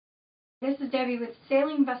This is Debbie with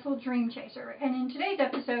Sailing Vessel DreamChaser, and in today's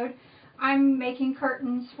episode I'm making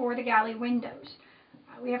curtains for the galley windows.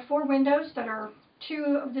 We have 4 windows that are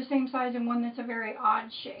 2 of the same size and 1 that's a very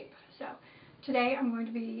odd shape. So today I'm going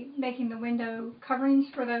to be making the window coverings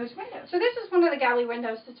for those windows. So this is one of the galley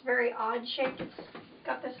windows that's very odd shaped. It's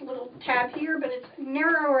got this little tab here, but it's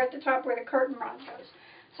narrower at the top where the curtain rod goes.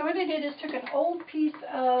 So what I did is took an old piece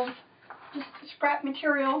of just scrap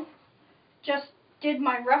material, just did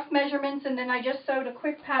my rough measurements, and then I just sewed a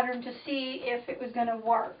quick pattern to see if it was going to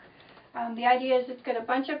work. The idea is it's going to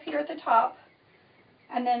bunch up here at the top,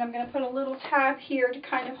 and then I'm going to put a little tab here to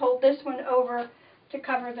kind of hold this one over to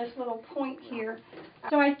cover this little point here.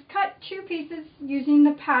 So I cut 2 pieces using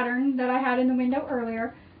the pattern that I had in the window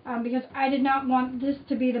earlier because I did not want this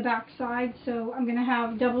to be the back side, so I'm going to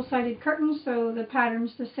have double-sided curtains so the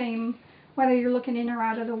pattern's the same whether you're looking in or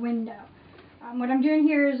out of the window. What I'm doing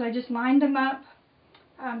here is I just lined them up.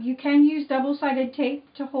 You can use double-sided tape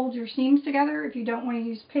to hold your seams together if you don't want to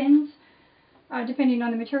use pins. Depending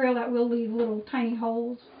on the material, that will leave little tiny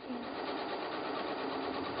holes.